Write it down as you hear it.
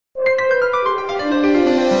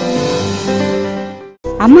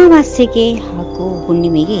ಅಮಾವಾಸ್ಯೆಗೆ ಹಾಗೂ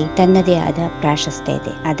ಹುಣ್ಣಿಮೆಗೆ ತನ್ನದೇ ಆದ ಪ್ರಾಶಸ್ತ್ಯ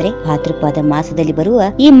ಇದೆ. ಆದ್ರೆ ಭಾದ್ರಪದ ಮಾಸದಲ್ಲಿ ಬರುವ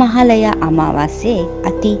ಈ ಮಹಾಲಯ ಅಮಾವಾಸ್ಯೆ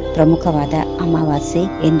ಅತಿ ಪ್ರಮುಖವಾದ ಅಮಾವಾಸ್ಯೆ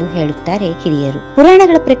ಎಂದು ಹೇಳುತ್ತಾರೆ ಹಿರಿಯರು.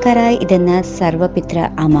 ಪುರಾಣಗಳ ಪ್ರಕಾರ ಇದನ್ನ ಸರ್ವಪಿತ್ರ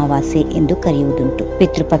ಅಮಾವಾಸ್ಯೆ ಎಂದು ಕರೆಯುವುದುಂಟು.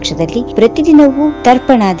 ಪಿತೃಪಕ್ಷದಲ್ಲಿ ಪ್ರತಿದಿನವೂ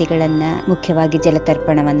ತರ್ಪಣಾದಿಗಳನ್ನ, ಮುಖ್ಯವಾಗಿ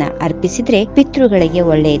ಜಲತರ್ಪಣವನ್ನ ಅರ್ಪಿಸಿದ್ರೆ ಪಿತೃಗಳಿಗೆ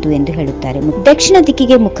ಒಳ್ಳೆಯದು ಎಂದು ಹೇಳುತ್ತಾರೆ. ದಕ್ಷಿಣ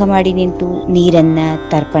ದಿಕ್ಕಿಗೆ ಮುಖ ಮಾಡಿ ನಿಂತು ನೀರನ್ನ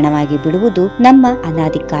ತರ್ಪಣವಾಗಿ ಬಿಡುವುದು ನಮ್ಮ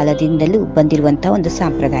ಅನಾದಿ ಕಾಲದಿಂದಲೂ ಬಂದಿರುವಂತಹ ಒಂದು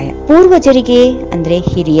ಸಂಪ್ರದಾಯ. ಪೂರ್ವಜರಿಗೆ ಅಂದ್ರೆ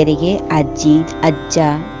ಹಿರಿಯರಿಗೆ ಅಜ್ಜಿ, ಅಜ್ಜ,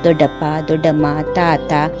 ದೊಡ್ಡಪ್ಪ, ದೊಡ್ಡಮ್ಮ,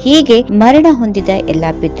 ತಾತ ಹೀಗೆ ಮರಣ ಹೊಂದಿದ ಎಲ್ಲಾ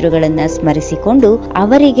ಪಿತೃಗಳನ್ನ ಸ್ಮರಿಸಿಕೊಂಡು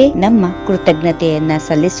ಅವರಿಗೆ ನಮ್ಮ ಕೃತಜ್ಞತೆಯನ್ನ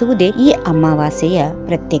ಸಲ್ಲಿಸುವುದೇ ಈ ಅಮಾವಾಸ್ಯೆಯ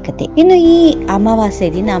ಪ್ರತ್ಯೇಕತೆ. ಇನ್ನು ಈ ಅಮಾವಾಸ್ಯೆ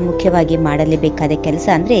ದಿನ ಮುಖ್ಯವಾಗಿ ಮಾಡಲೇಬೇಕಾದ ಕೆಲಸ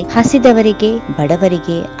ಅಂದ್ರೆ ಹಸಿದವರಿಗೆ,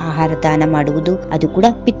 ಬಡವರಿಗೆ ಆಹಾರ ದಾನ ಮಾಡುವುದು, ಅದು ಕೂಡ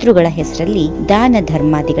ಪಿತೃಗಳ ಹೆಸರಲ್ಲಿ ದಾನ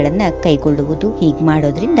ಧರ್ಮಾದಿಗಳನ್ನ ಕೈಗೊಳ್ಳುವುದು. ಹೀಗೆ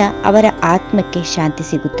ಮಾಡೋದ್ರಿಂದ ಅವರ ಆತ್ಮಕ್ಕೆ ಶಾಂತಿ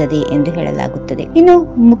ಸಿಗುತ್ತದೆ ಎಂದು ಹೇಳಲಾಗುತ್ತದೆ. ಇನ್ನು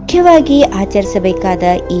ಮುಖ್ಯವಾಗಿ ಆಚರಿಸಬೇಕಾದ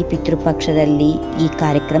ಈ ಪಿತೃಪಕ್ಷದಲ್ಲಿ ಈ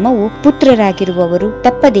ಕಾರ್ಯಕ್ರಮವು ಪುತ್ರರಾಗಿರುವವರು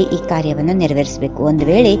ತಪ್ಪದೆ ಈ ಕಾರ್ಯವನ್ನು ನೆರವೇರಿಸಬೇಕು. ಒಂದು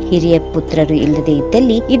ವೇಳೆ ಹಿರಿಯ ಪುತ್ರರು ಇಲ್ಲದೆ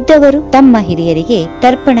ಇದ್ದಲ್ಲಿ ಇದ್ದವರು ತಮ್ಮ ಹಿರಿಯರಿಗೆ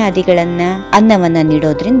ತರ್ಪಣಾದಿಗಳನ್ನ, ಅನ್ನವನ್ನ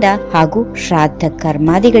ನೀಡೋದ್ರಿಂದ ಹಾಗೂ ಶ್ರಾದ್ದ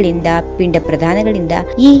ಕರ್ಮಾದಿಗಳಿಂದ, ಪಿಂಡ ಪ್ರದಾನಗಳಿಂದ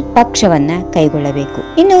ಈ ಪಕ್ಷವನ್ನ ಕೈಗೊಳ್ಳಬೇಕು.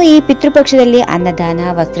 ಇನ್ನು ಈ ಪಿತೃಪಕ್ಷದಲ್ಲಿ ಅನ್ನದಾನ,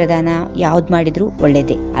 ವಸ್ತ್ರದಾನ ಯಾವ್ದು ಮಾಡಿದ್ರು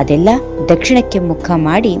ಒಳ್ಳೇದೇ. ಅದೆಲ್ಲ ದಕ್ಷಿಣಕ್ಕೆ ಮುಖ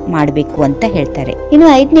ಮಾಡಿ ಮಾಡಬೇಕು ಅಂತ ಹೇಳ್ತಾರೆ. ಇನ್ನು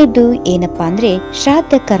 5ನೇದ್ದು ಏನಪ್ಪಾ ಅಂದ್ರೆ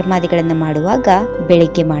ಶ್ರಾದ್ದ ಕರ್ಮಾದಿಗಳನ್ನ ಮಾಡುವಾಗ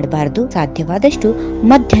ಬೆಳಿಗ್ಗೆ ಮಾಡಬಾರದು, ಸಾಧ್ಯವಾದಷ್ಟು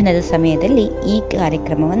ಮಧ್ಯಾಹ್ನದ ಸಮಯದಲ್ಲಿ ಈ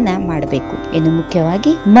ಕಾರ್ಯಕ್ರಮವನ್ನ ಮಾಡಬೇಕು. ಇನ್ನು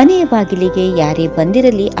ಮುಖ್ಯವಾಗಿ ಮನೆಯ ಬಾಗಿಲಿಗೆ ಯಾರೇ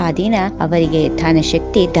ಬಂದಿರಲಿ ಆ ದಿನ ಅವರಿಗೆ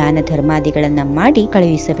ದಾನಶಕ್ತಿ, ದಾನ ಧರ್ಮಾದಿಗಳನ್ನ ಮಾಡಿ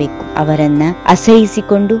ಕಳುಹಿಸಬೇಕು. ಅವರನ್ನ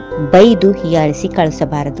ಅಸಹಿಸಿಕೊಂಡು ಬೈದು ಹೀಯಾಳಿಸಿ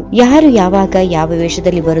ಕಳಿಸಬಾರದು. ಯಾರು ಯಾವಾಗ ಯಾವ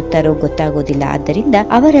ವೇಷದಲ್ಲಿ ಬರುತ್ತಾರೋ ಗೊತ್ತಾಗೋದಿಲ್ಲ. ಆದ್ದರಿಂದ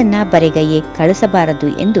ಅವರನ್ನ ಬರೆಗೈಯೇ ಕಳಿಸಬಾರದು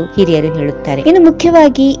ಎಂದು ಹಿರಿಯರು ಹೇಳುತ್ತಾರೆ. ಇನ್ನು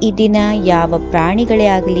ಮುಖ್ಯವಾಗಿ ಈ ದಿನ ಯಾವ ಪ್ರಾಣಿಗಳೇ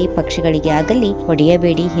ಆಗಲಿ, ಪಕ್ಷಿಗಳಿಗೆ ಆಗಲಿ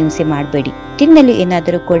ಹೊಡೆಯಬೇಡಿ, ಹಿಂಸೆ ಮಾಡಬೇಡಿ. ತಿನ್ನಲು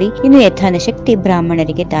ಏನಾದರೂ ಕೊಡಿ. ಇನ್ನು ಯಥಾನ ಶಕ್ತಿ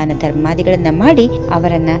ಬ್ರಾಹ್ಮಣರಿಗೆ ದಾನ ಧರ್ಮಾದಿಗಳನ್ನ ಮಾಡಿ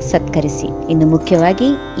ಅವರನ್ನ ಸತ್ಕರಿಸಿ. ಇನ್ನು ಮುಖ್ಯವಾಗಿ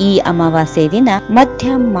ಈ ಅಮಾವಾಸ್ಯೆ ದಿನ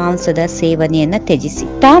ಮಧ್ಯ ಮಾಂಸದ ಸೇವನೆಯನ್ನ ತ್ಯಜಿಸಿ.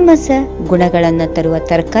 ತಾಮಸ ಗುಣಗಳನ್ನು ತರುವ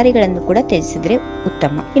ತರಕಾರಿಗಳನ್ನು ಕೂಡ ತ್ಯಜಿಸಿದ್ರೆ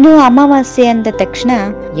ಉತ್ತಮ. ಇನ್ನು ಅಮಾವಾಸ್ಯೆ ಅಂದ ತಕ್ಷಣ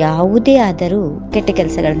ಯಾವುದೇ ಆದರೂ ಕೆಟ್ಟ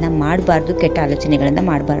ಕೆಲಸಗಳನ್ನ ಮಾಡಬಾರದು, ಕೆಟ್ಟ ಆಲೋಚನೆಗಳನ್ನ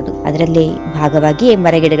ಮಾಡಬಾರದು. ಅದರಲ್ಲಿ ಭಾಗವಾಗಿಯೇ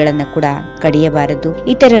ಮರಗಿಡಗಳನ್ನ ಕೂಡ ಕಡಿಯಬಾರದು,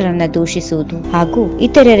 ಇತರರನ್ನ ದೂಷಿಸುವುದು ಹಾಗೂ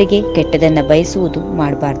ಇತರರಿಗೆ ಕೆಟ್ಟದನ್ನ ಬಯಸುವುದು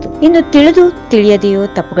ಮಾಡಬಾರದು. ಇನ್ನು ತಿಳಿದು ತಿಳಿಯದೆಯೋ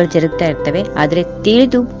ತಪ್ಪುಗಳು ಜರುಗ್ತಾ ಇರ್ತವೆ, ಆದ್ರೆ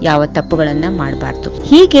ತಿಳಿದು ಯಾವ ತಪ್ಪುಗಳನ್ನ ಮಾಡಬಾರದು.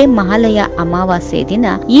 ಹೀಗೆ ಮಹಾಲಯ ಅಮಾವಾಸ್ಯೆ ದಿನ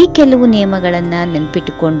ಈ ಕೆಲವು ನಿಯಮಗಳನ್ನ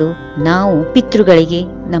ನೆನಪಿಟ್ಟುಕೊಂಡು ನಾವು ಪಿತೃಗಳಿಗೆ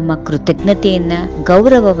ನಮ್ಮ ಕೃತಜ್ಞತೆಯನ್ನ,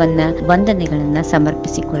 ಗೌರವವನ್ನ, ವಂದನೆಗಳನ್ನ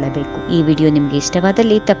ಸಮರ್ಪಿಸಿಕೊಳ್ಳಬೇಕು. ಈ ವಿಡಿಯೋ ನಿಮ್ಗೆ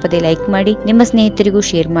ಇಷ್ಟವಾದಲ್ಲಿ ತಪ್ಪದೆ ಲೈಕ್ ಮಾಡಿ, ನಿಮ್ಮ ಸ್ನೇಹಿತರಿಗೂ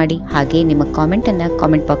ಶೇರ್ ಮಾಡಿ, ಹಾಗೆ ನಿಮ್ಮ ಕಾಮೆಂಟ್ ಅನ್ನ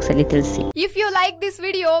ಕಾಮೆಂಟ್ ಬಾಕ್ಸ್ ಅಲ್ಲಿ ತಿಳಿಸಿ. If you like this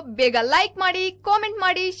video ಬೇಗ ಲೈಕ್ ಮಾಡಿ, ಕಾಮೆಂಟ್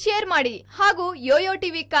ಮಾಡಿ, ಶೇರ್ ಮಾಡಿ ಹಾಗೂ ಯೋಯೋ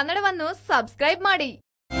ಟಿವಿ ಕನ್ನಡವನ್ನು ಸಬ್ಸ್ಕ್ರೈಬ್ ಮಾಡಿ.